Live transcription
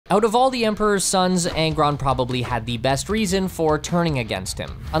Out of all the Emperor's sons, Angron probably had the best reason for turning against him.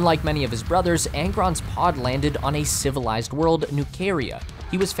 Unlike many of his brothers, Angron's pod landed on a civilized world, Nucaria.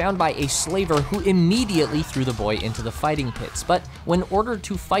 He was found by a slaver who immediately threw the boy into the fighting pits, but when ordered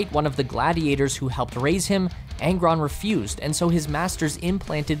to fight one of the gladiators who helped raise him, Angron refused, and so his masters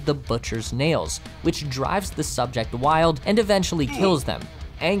implanted the Butcher's Nails, which drives the subject wild and eventually kills them.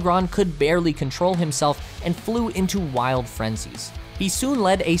 Angron could barely control himself and flew into wild frenzies. He soon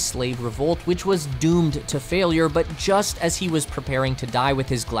led a slave revolt which was doomed to failure, but just as he was preparing to die with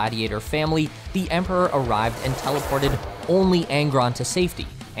his gladiator family, the Emperor arrived and teleported only Angron to safety.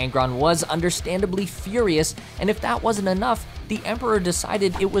 Angron was understandably furious, and if that wasn't enough, the Emperor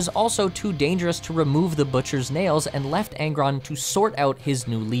decided it was also too dangerous to remove the Butcher's Nails and left Angron to sort out his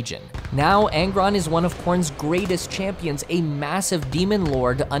new legion. Now, Angron is one of Khorne's greatest champions, a massive demon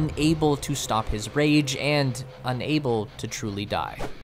lord unable to stop his rage and unable to truly die.